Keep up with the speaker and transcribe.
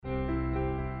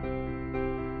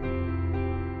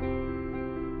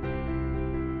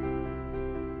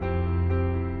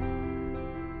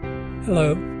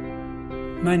Hello,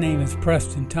 my name is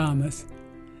Preston Thomas,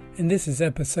 and this is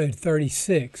episode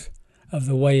 36 of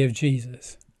The Way of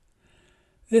Jesus.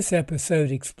 This episode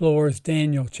explores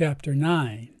Daniel chapter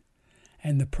 9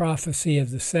 and the prophecy of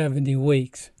the 70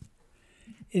 weeks.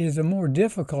 It is a more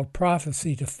difficult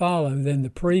prophecy to follow than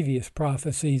the previous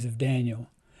prophecies of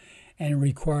Daniel, and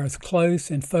requires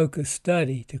close and focused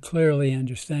study to clearly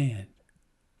understand.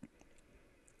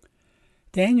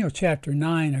 Daniel chapter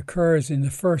 9 occurs in the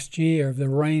first year of the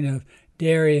reign of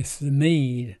Darius the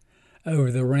Mede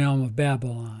over the realm of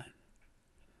Babylon.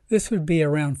 This would be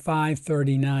around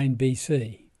 539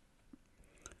 BC.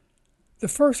 The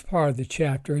first part of the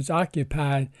chapter is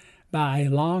occupied by a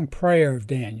long prayer of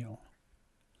Daniel.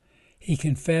 He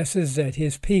confesses that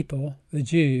his people, the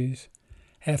Jews,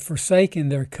 have forsaken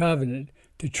their covenant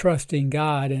to trust in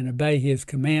God and obey His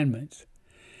commandments,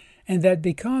 and that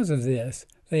because of this,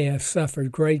 they have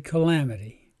suffered great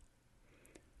calamity.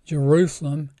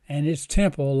 Jerusalem and its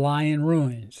temple lie in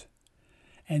ruins,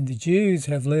 and the Jews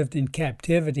have lived in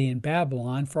captivity in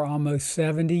Babylon for almost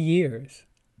 70 years.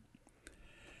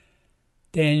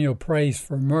 Daniel prays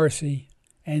for mercy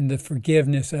and the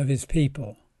forgiveness of his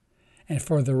people, and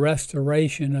for the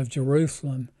restoration of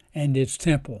Jerusalem and its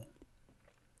temple.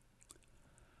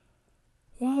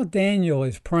 While Daniel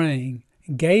is praying,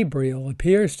 Gabriel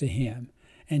appears to him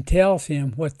and tells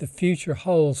him what the future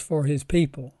holds for his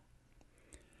people.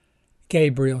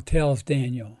 Gabriel tells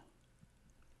Daniel,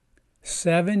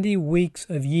 70 weeks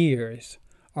of years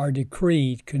are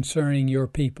decreed concerning your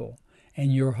people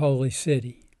and your holy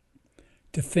city,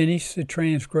 to finish the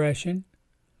transgression,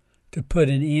 to put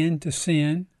an end to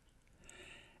sin,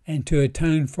 and to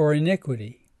atone for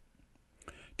iniquity,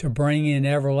 to bring in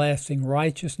everlasting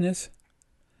righteousness,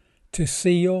 to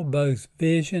seal both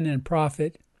vision and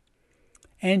prophet,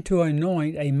 and to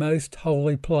anoint a most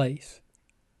holy place.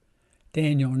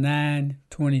 Daniel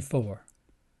 9:24.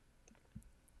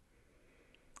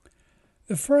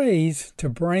 The phrase, to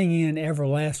bring in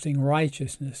everlasting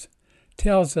righteousness,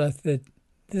 tells us that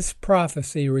this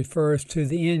prophecy refers to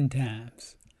the end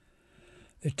times,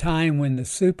 the time when the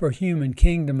superhuman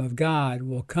kingdom of God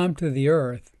will come to the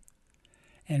earth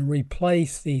and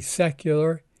replace the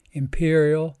secular,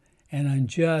 imperial, and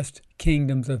unjust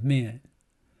kingdoms of men.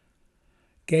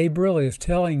 Gabriel is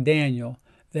telling Daniel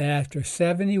that after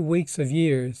 70 weeks of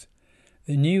years,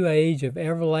 the new age of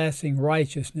everlasting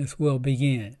righteousness will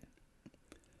begin.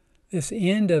 This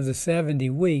end of the 70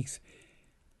 weeks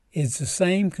is the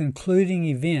same concluding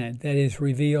event that is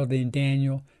revealed in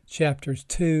Daniel chapters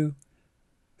 2,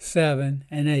 7,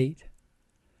 and 8.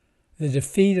 The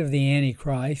defeat of the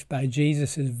Antichrist by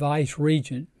Jesus'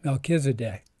 vice-regent,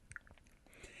 Melchizedek,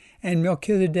 and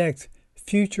Melchizedek's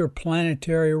future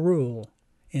planetary rule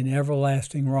in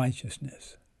everlasting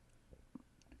righteousness.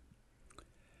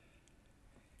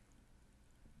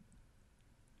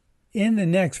 In the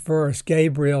next verse,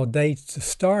 Gabriel dates the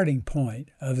starting point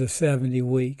of the 70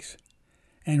 weeks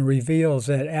and reveals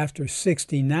that after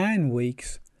 69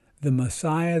 weeks, the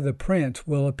Messiah, the Prince,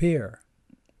 will appear.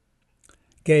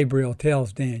 Gabriel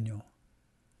tells Daniel,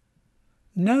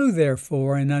 "Know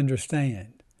therefore and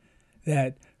understand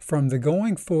that from the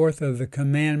going forth of the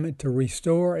commandment to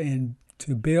restore and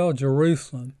to build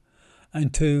Jerusalem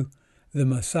unto the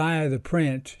Messiah the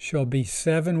Prince shall be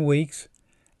 7 weeks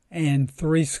and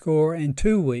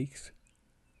 62 weeks.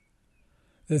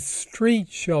 The street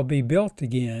shall be built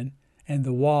again, and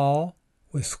the wall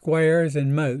with squares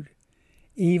and moat,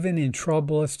 even in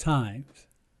troublous times."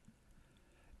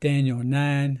 Daniel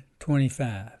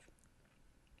 9:25.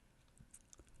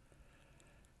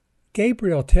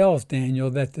 Gabriel tells Daniel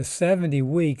that the 70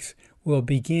 weeks will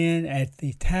begin at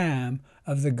the time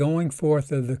of the going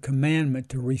forth of the commandment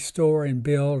to restore and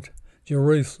build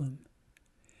Jerusalem.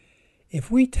 If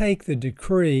we take the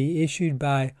decree issued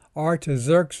by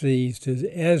Artaxerxes to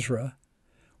Ezra,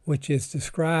 which is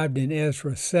described in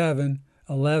Ezra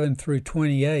 7:11 through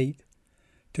 28,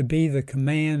 to be the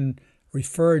command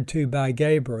referred to by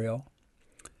Gabriel,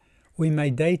 we may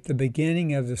date the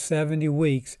beginning of the 70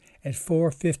 weeks at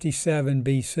 457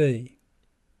 BC.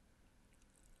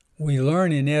 We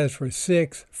learn in Ezra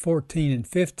 6:14 and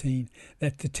 15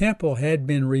 that the temple had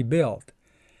been rebuilt,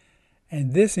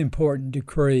 and this important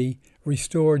decree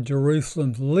restored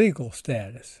Jerusalem's legal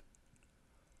status.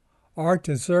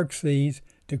 Artaxerxes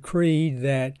decreed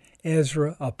that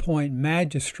Ezra appoint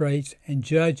magistrates and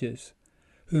judges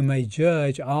who may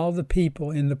judge all the people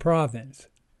in the province.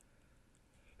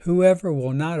 Whoever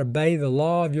will not obey the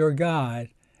law of your God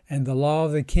and the law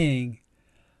of the king,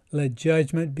 let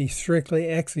judgment be strictly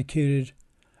executed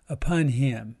upon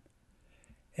him.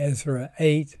 Ezra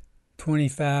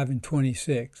 8:25 and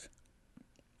 26.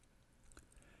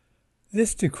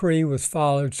 This decree was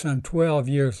followed some 12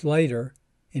 years later,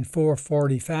 in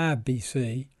 445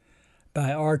 BC,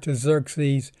 by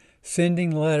Artaxerxes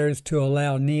sending letters to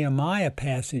allow Nehemiah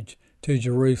passage to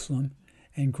Jerusalem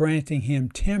and granting him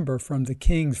timber from the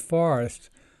king's forest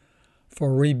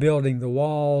for rebuilding the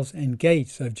walls and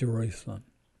gates of Jerusalem.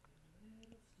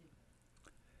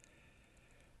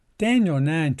 Daniel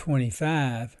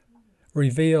 9:25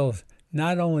 reveals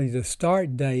not only the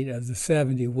start date of the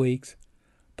 70 weeks,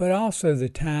 but also the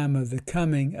time of the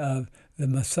coming of the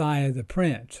Messiah the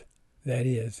Prince, that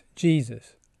is,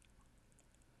 Jesus.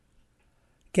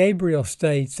 Gabriel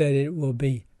states that it will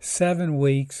be 7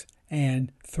 weeks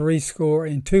and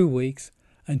 62 weeks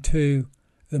unto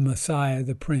the Messiah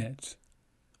the Prince.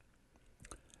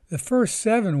 The first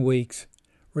 7 weeks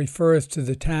refers to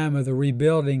the time of the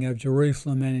rebuilding of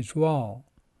Jerusalem and its wall.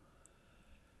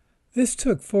 This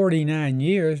took 49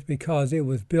 years because it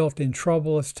was built in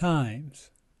troublous times.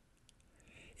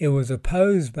 It was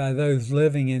opposed by those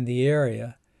living in the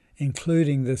area,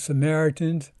 including the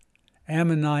Samaritans,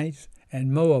 Ammonites,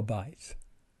 and Moabites.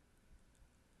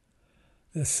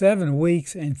 The 7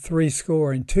 weeks and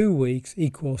 62 weeks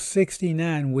equals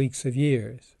 69 weeks of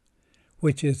years,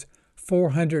 which is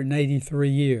 483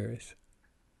 years.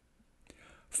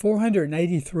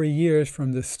 483 years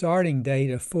from the starting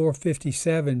date of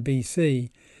 457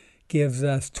 BC gives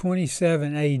us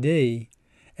 27 AD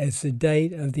as the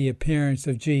date of the appearance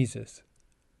of Jesus.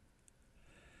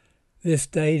 This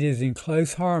date is in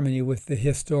close harmony with the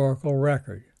historical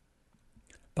record.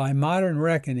 By modern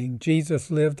reckoning,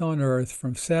 Jesus lived on earth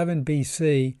from 7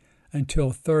 BC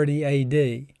until 30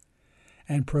 AD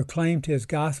and proclaimed his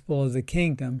gospel of the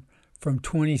kingdom from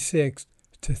 26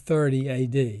 to 30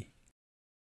 AD.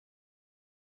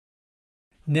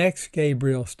 Next,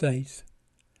 Gabriel states,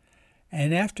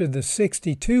 "And after the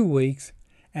 62 weeks,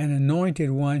 an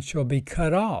anointed one shall be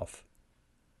cut off,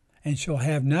 and shall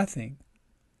have nothing.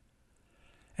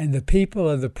 And the people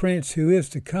of the prince who is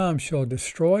to come shall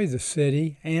destroy the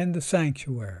city and the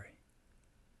sanctuary."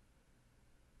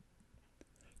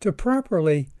 To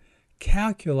properly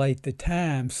calculate the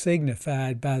time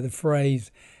signified by the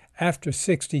phrase "after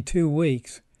 62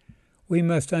 weeks," we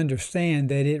must understand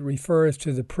that it refers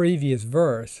to the previous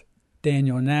verse,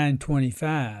 Daniel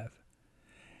 9:25.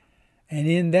 And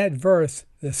in that verse,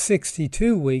 the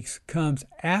 62 weeks comes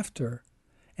after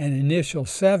an initial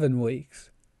 7 weeks.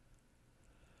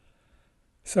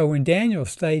 So when Daniel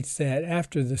states that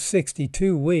after the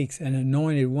 62 weeks an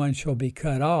anointed one shall be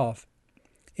cut off,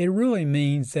 it really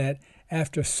means that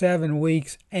after 7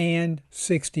 weeks and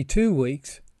 62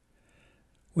 weeks,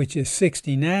 which is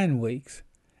 69 weeks,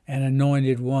 an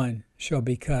anointed one shall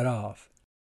be cut off.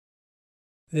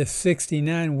 This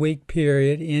 69-week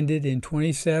period ended in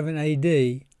 27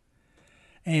 AD,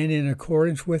 and in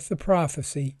accordance with the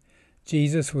prophecy,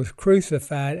 Jesus was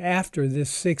crucified after this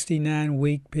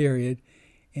 69-week period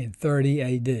in 30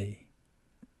 AD.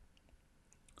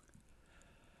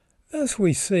 Thus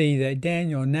we see that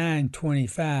Daniel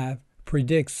 9:25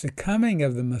 predicts the coming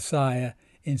of the Messiah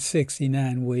in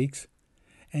 69 weeks,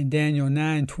 and Daniel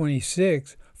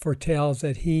 9:26 foretells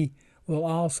that he will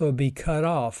also be cut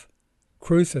off,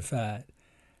 crucified,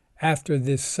 after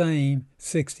this same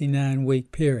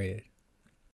 69-week period.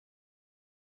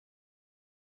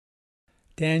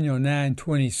 Daniel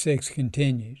 9:26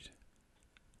 continues,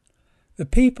 "The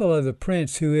people of the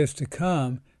prince who is to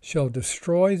come shall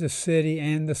destroy the city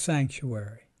and the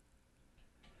sanctuary."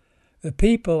 The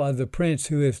people of the prince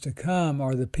who is to come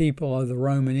are the people of the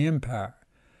Roman Empire,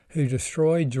 who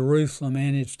destroyed Jerusalem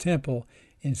and its temple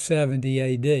in 70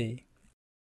 AD.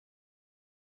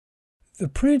 The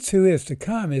prince who is to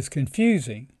come is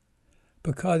confusing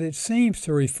because it seems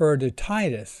to refer to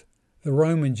Titus, the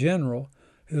Roman general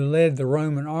who led the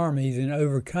Roman armies in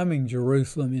overcoming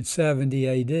Jerusalem in 70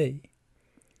 AD.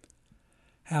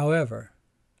 However,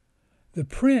 the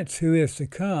prince who is to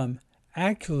come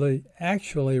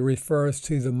actually refers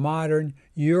to the modern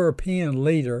European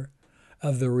leader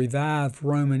of the revived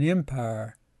Roman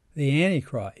Empire, the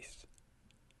Antichrist.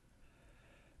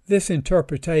 This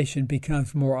interpretation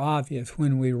becomes more obvious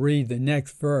when we read the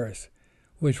next verse,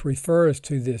 which refers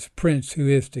to this prince who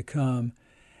is to come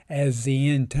as the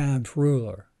end times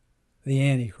ruler, the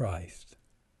Antichrist.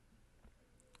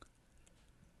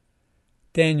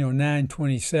 Daniel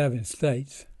 9:27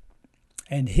 states,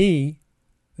 "And he,"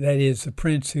 that is, the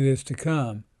prince who is to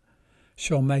come,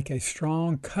 "shall make a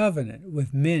strong covenant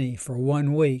with many for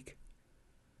 1 week.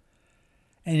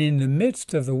 And in the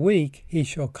midst of the week he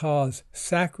shall cause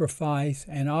sacrifice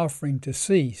and offering to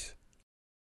cease.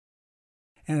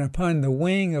 And upon the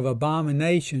wing of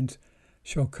abominations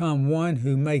shall come one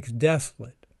who makes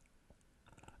desolate,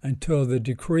 until the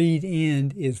decreed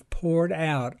end is poured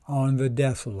out on the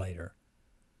desolator.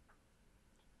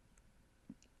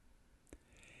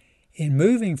 In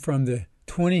moving from the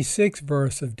 26th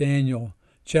verse of Daniel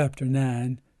chapter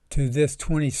 9 to this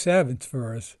 27th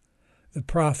verse, the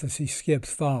prophecy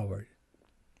skips forward.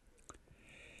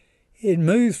 It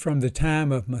moves from the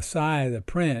time of Messiah the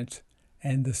Prince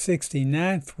and the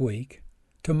 69th week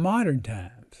to modern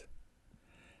times,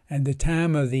 and the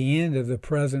time of the end of the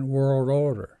present world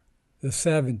order, the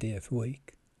 70th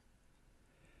week.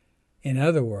 In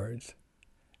other words,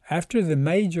 after the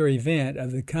major event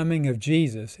of the coming of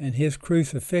Jesus and his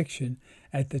crucifixion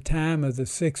at the time of the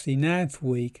 69th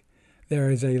week, there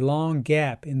is a long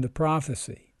gap in the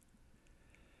prophecy.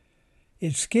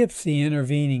 It skips the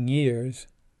intervening years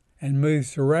and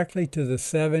moves directly to the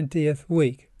 70th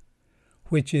week,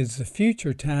 which is the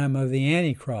future time of the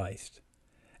Antichrist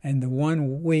and the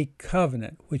 1 week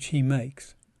covenant which he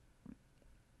makes.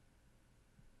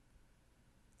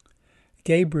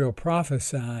 Gabriel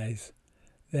prophesies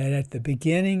that at the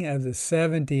beginning of the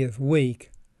 70th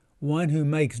week, one who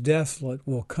makes desolate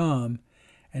will come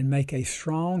and make a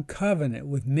strong covenant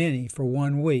with many for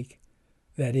 1 week,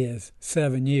 that is,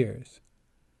 7 years.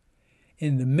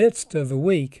 In the midst of the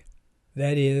week,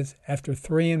 that is, after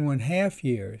 3½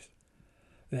 years,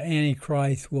 the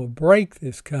Antichrist will break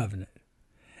this covenant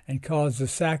and cause the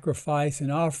sacrifice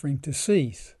and offering to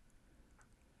cease.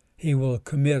 He will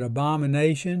commit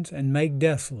abominations and make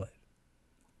desolate.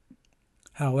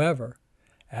 However,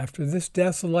 after this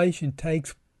desolation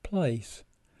takes place,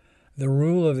 the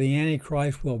rule of the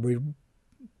Antichrist will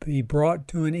be brought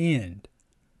to an end.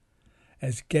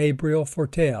 As Gabriel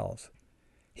foretells,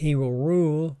 he will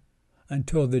rule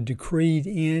until the decreed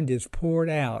end is poured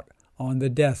out on the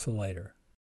desolator.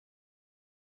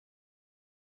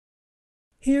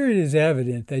 Here it is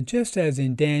evident that just as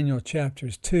in Daniel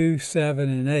chapters 2, 7,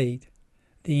 and 8,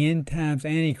 the end times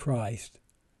Antichrist,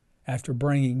 after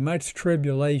bringing much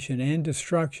tribulation and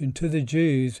destruction to the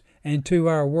Jews and to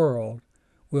our world,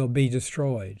 will be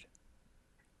destroyed.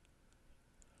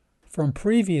 From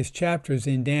previous chapters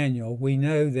in Daniel, we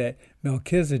know that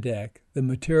Melchizedek, the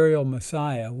material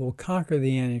Messiah, will conquer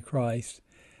the Antichrist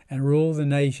and rule the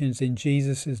nations in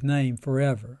Jesus' name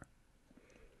forever.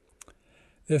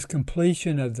 This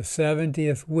completion of the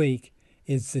 70th week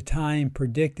is the time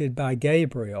predicted by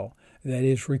Gabriel that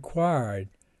is required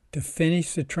to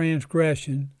finish the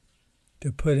transgression, to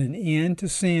put an end to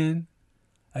sin,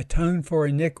 atone for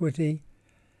iniquity,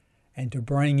 and to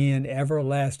bring in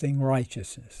everlasting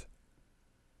righteousness.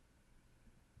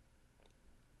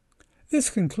 This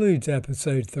concludes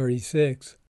episode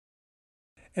 36.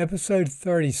 Episode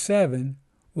 37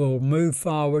 will move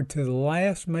forward to the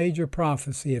last major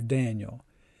prophecy of Daniel,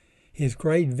 his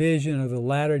great vision of the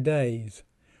latter days,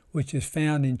 which is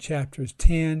found in chapters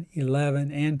 10,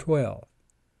 11, and 12.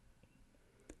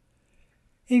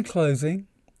 In closing,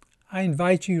 I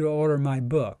invite you to order my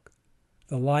book,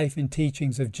 The Life and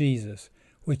Teachings of Jesus,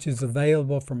 which is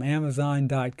available from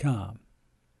Amazon.com.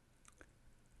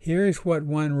 Here is what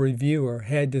one reviewer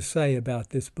had to say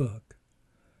about this book.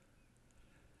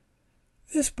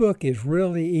 This book is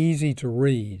really easy to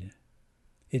read.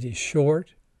 It is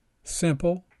short,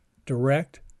 simple,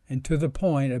 direct, and to the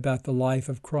point about the life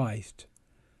of Christ.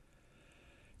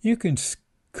 You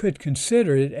could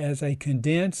consider it as a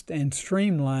condensed and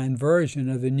streamlined version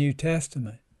of the New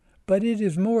Testament, but it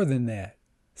is more than that,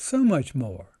 so much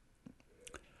more.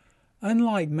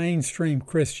 Unlike mainstream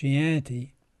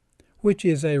Christianity, which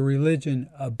is a religion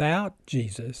about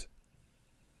Jesus,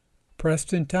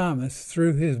 Preston Thomas,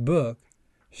 through his book,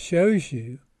 shows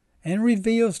you and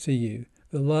reveals to you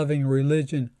the loving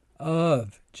religion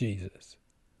of Jesus,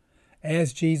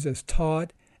 as Jesus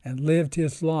taught and lived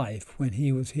his life when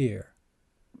he was here.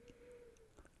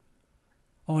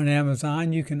 On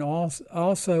Amazon, you can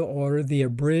also order the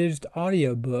abridged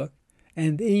audiobook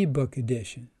and e-book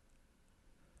edition.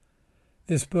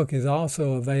 This book is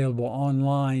also available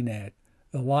online at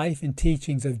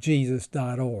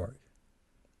thelifeandteachingsofjesus.org.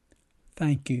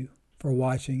 Thank you for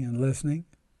watching and listening.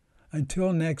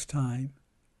 Until next time,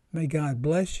 may God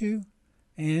bless you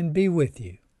and be with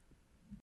you.